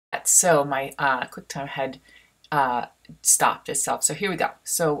So my QuickTime had stopped itself. So here we go.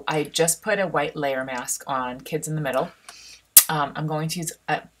 So I just put a white layer mask on Kids in the Middle. I'm going to use,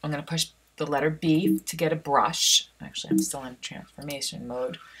 I'm going to push the letter B to get a brush. Actually, I'm still in transformation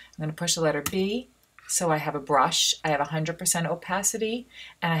mode. I'm going to push the letter B. So I have a brush. I have 100% opacity,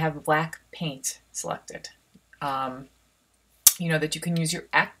 and I have black paint selected. You know that you can use your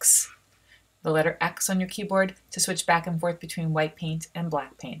X, the letter X on your keyboard, to switch back and forth between white paint and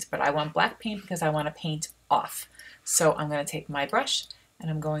black paint. But I want black paint because I want to paint off. So I'm going to take my brush and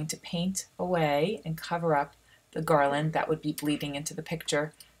I'm going to paint away and cover up the garland that would be bleeding into the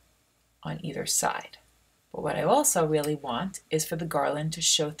picture on either side. But what I also really want is for the garland to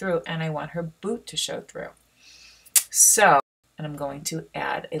show through, and I want her boot to show through. So, and I'm going to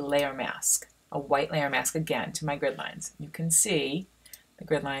add a layer mask, a white layer mask again to my grid lines. You can see the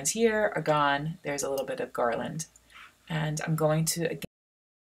grid lines here are gone. There's a little bit of garland. And I'm going to, again,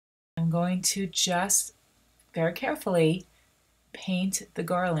 I'm going to just very carefully paint the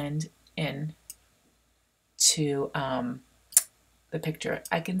garland in to the picture.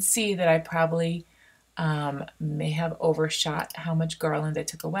 I can see that I probably may have overshot how much garland I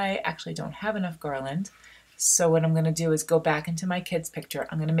took away. Actually, I don't have enough garland. So what I'm going to do is go back into my kids picture.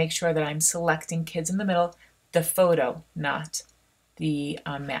 I'm going to make sure that I'm selecting Kids in the Middle, the photo, not the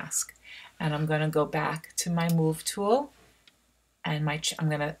mask. And I'm going to go back to my move tool, and I'm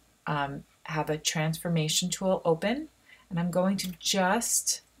going to have a transformation tool open, and I'm going to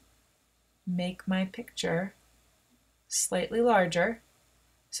just make my picture slightly larger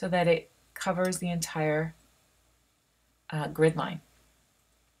so that it covers the entire grid line.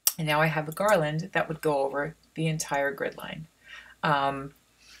 And now I have a garland that would go over the entire grid line.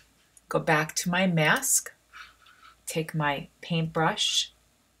 Go back to my mask, take my paintbrush,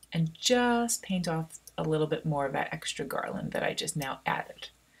 and just paint off a little bit more of that extra garland that I just now added.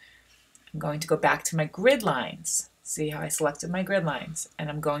 I'm going to go back to my grid lines. See how I selected my grid lines? And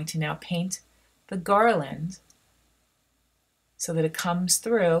I'm going to now paint the garland so that it comes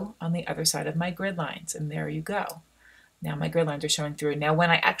through on the other side of my grid lines. And there you go. Now my grid lines are showing through. Now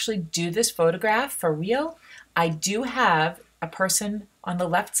when I actually do this photograph for real, I do have a person on the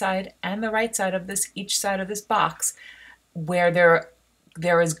left side and the right side of this, each side of this box, where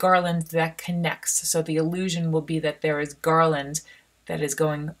there is garland that connects. So the illusion will be that there is garland that is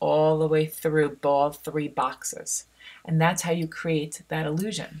going all the way through all three boxes. And that's how you create that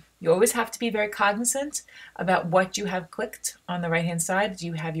illusion. You always have to be very cognizant about what you have clicked on the right-hand side. Do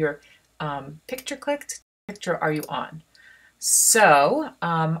you have your picture clicked? What picture are you on? So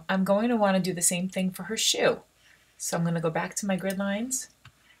I'm going to want to do the same thing for her shoe. So I'm going to go back to my grid lines.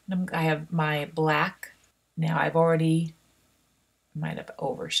 And I have my black. Now I've already, might have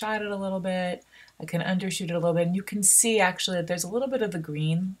overshot it a little bit. I can undershoot it a little bit. And you can see actually that there's a little bit of the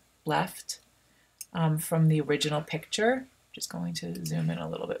green left from the original picture. Just going to zoom in a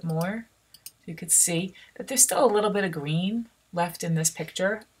little bit more. So you can see that there's still a little bit of green left in this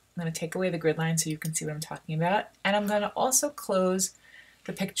picture. I'm going to take away the grid line so you can see what I'm talking about. And I'm going to also close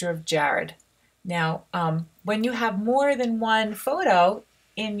the picture of Jared. Now, when you have more than one photo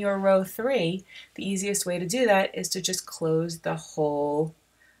in your row 3, the easiest way to do that is to just close the whole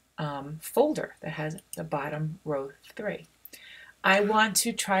folder that has the bottom row 3. I want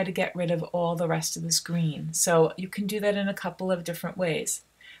to try to get rid of all the rest of this green. So you can do that in a couple of different ways.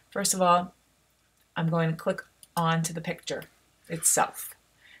 First of all, I'm going to click onto the picture itself.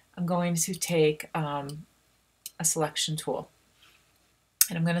 I'm going to take a selection tool,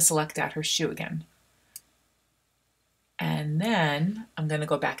 and I'm going to select out her shoe again. And then I'm going to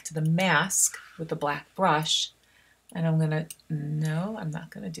go back to the mask with the black brush, and I'm going to, no, I'm not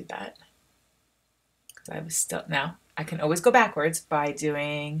going to do that. Because I was still, now I can always go backwards by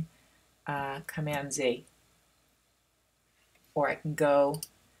doing Command Z. Or I can go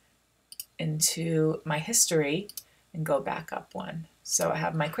into my history and go back up one. So I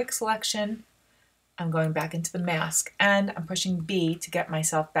have my quick selection, I'm going back into the mask, and I'm pushing B to get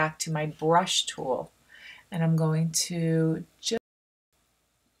myself back to my brush tool. And I'm going to just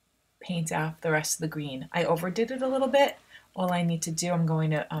paint out the rest of the green. I overdid it a little bit. All I need to do, I'm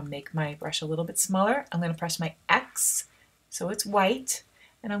going to make my brush a little bit smaller. I'm going to press my X so it's white,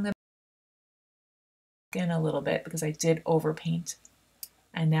 and I'm going to in a little bit because I did overpaint.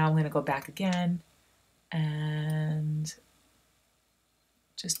 And now I'm going to go back again and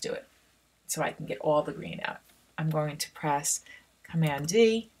just do it so I can get all the green out. I'm going to press Command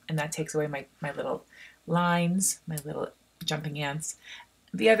D, and that takes away my little lines, my little jumping ants.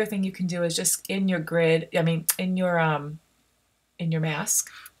 The other thing you can do is just in your grid, in your mask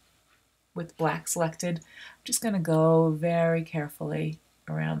with black selected, I'm just going to go very carefully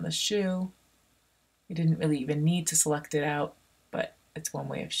around the shoe. You didn't really even need to select it out, but it's one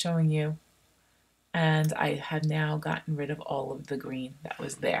way of showing you. And I have now gotten rid of all of the green that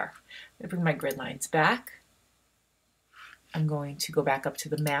was there. I'm going to bring my grid lines back. I'm going to go back up to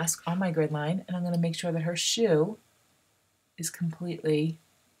the mask on my grid line, and I'm going to make sure that her shoe is completely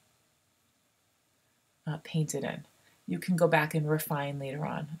painted in. You can go back and refine later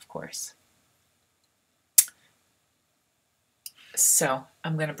on, of course. So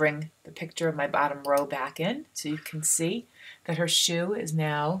I'm going to bring the picture of my bottom row back in so you can see that her shoe is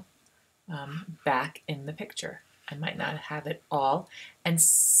now back in the picture. I might not have it all, and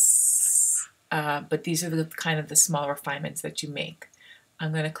but these are the kind of the small refinements that you make.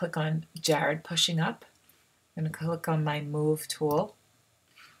 I'm going to click on Jared pushing up. I'm going to click on my move tool,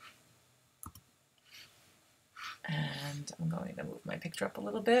 and I'm going to move my picture up a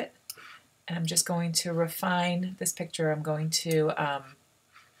little bit, and I'm just going to refine this picture. I'm going to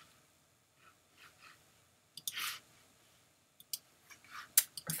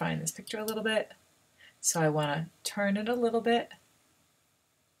refine this picture a little bit. So I want to turn it a little bit.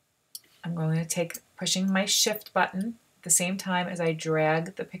 I'm going to take pushing my shift button at the same time as I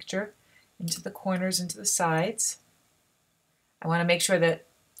drag the picture into the corners, into the sides. I want to make sure that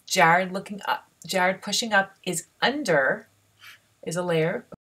Jared looking up, Jared pushing up is under, is a layer.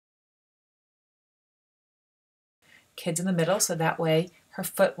 Kids in the middle, so that way her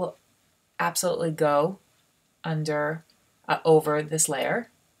foot will absolutely go under, over this layer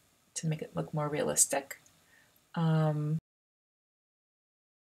to make it look more realistic.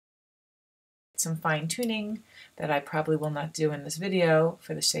 Some fine tuning that I probably will not do in this video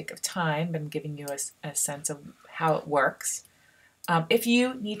for the sake of time, but I'm giving you a sense of how it works. If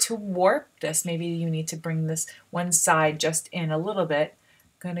you need to warp this, maybe you need to bring this one side just in a little bit.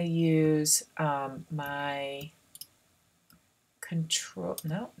 I'm going to use my control,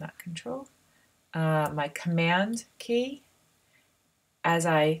 no, not control, my command key. As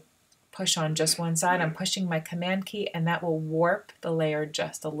I push on just one side, I'm pushing my command key, and that will warp the layer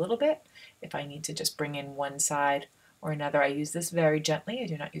just a little bit. If I need to just bring in one side or another, I use this very gently. I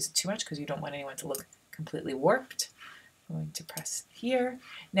do not use it too much because you don't want anyone to look completely warped. I'm going to press here.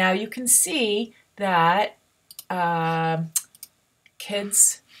 Now you can see that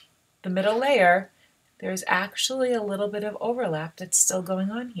kids, the middle layer, there's actually a little bit of overlap that's still going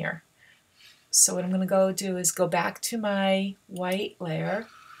on here. So what I'm going to go do is go back to my white layer,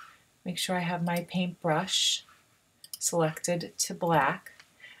 make sure I have my paintbrush selected to black,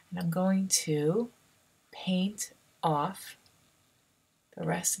 and I'm going to paint off the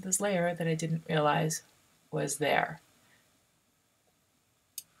rest of this layer that I didn't realize was there.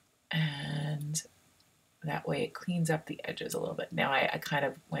 And that way it cleans up the edges a little bit. Now I kind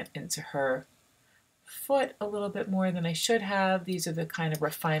of went into her foot a little bit more than I should have. These are the kind of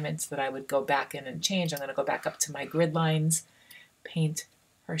refinements that I would go back in and change. I'm going to go back up to my grid lines, paint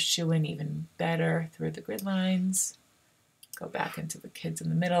her shoe in even better through the grid lines, go back into the kids in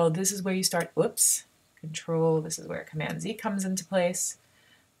the middle. This is where you start, whoops, control, this is where Command Z comes into place.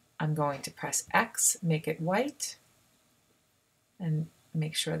 I'm going to press X, make it white, and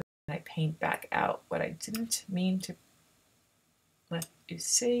make sure that I paint back out what I didn't mean to let you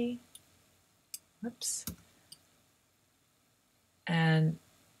see. Whoops. And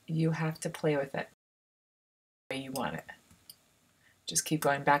you have to play with it the way you want it. Just keep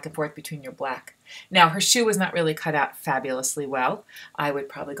going back and forth between your black. Now, her shoe was not really cut out fabulously well. I would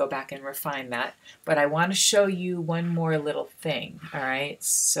probably go back and refine that. But I want to show you one more little thing, all right?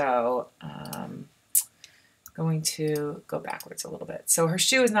 So I'm going to go backwards a little bit. So her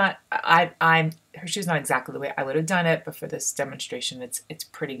shoe is not, her shoe is not exactly the way I would have done it, but for this demonstration, it's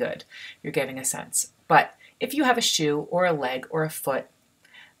pretty good. You're getting a sense. But if you have a shoe or a leg or a foot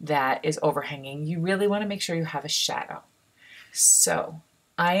that is overhanging, you really want to make sure you have a shadow. So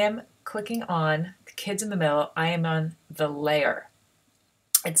I am clicking on the kids in the middle. I am on the layer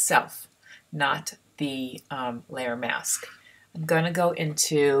itself, not the layer mask. I'm going to go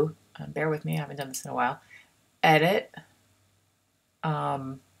into, bear with me, I haven't done this in a while, edit.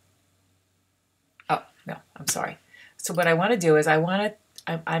 Oh, no, I'm sorry. So what I want to do is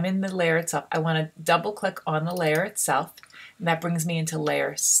I'm in the layer itself. I want to double click on the layer itself, and that brings me into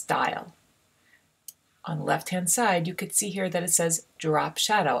layer style. On the left-hand side, you could see here that it says drop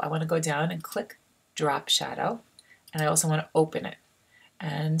shadow. I want to go down and click drop shadow, and I also want to open it.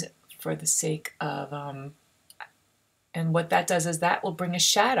 And for the sake of, and what that does is that will bring a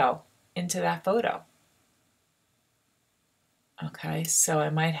shadow into that photo. Okay, so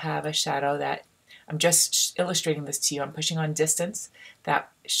I might have a shadow that, I'm just illustrating this to you. I'm pushing on distance.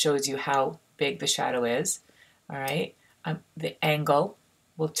 That shows you how big the shadow is. All right, the angle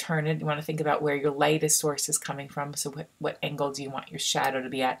we'll turn it. You want to think about where your lightest source is coming from. So what angle do you want your shadow to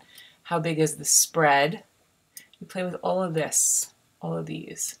be at? How big is the spread? You play with all of this, all of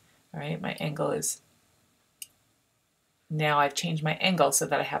these. All right, my angle is, now I've changed my angle so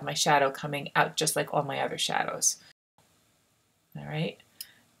that I have my shadow coming out just like all my other shadows. All right,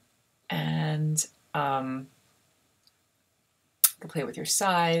 and you can play with your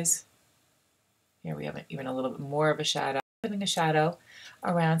size. Here we have even a little bit more of a shadow. Putting a shadow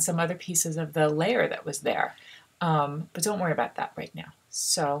around some other pieces of the layer that was there. But don't worry about that right now.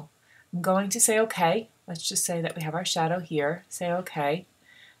 So I'm going to say okay. Let's just say that we have our shadow here. Say okay.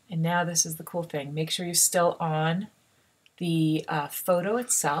 And now this is the cool thing. Make sure you're still on the photo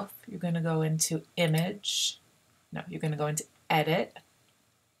itself. You're going to go into image. No, you're going to go into edit.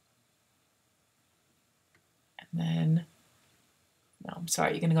 And then, no, I'm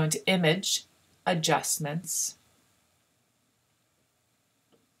sorry. You're going to go into image, adjustments.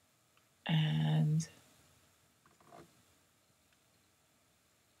 And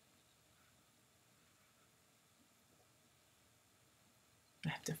I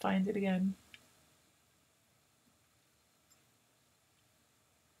have to find it again.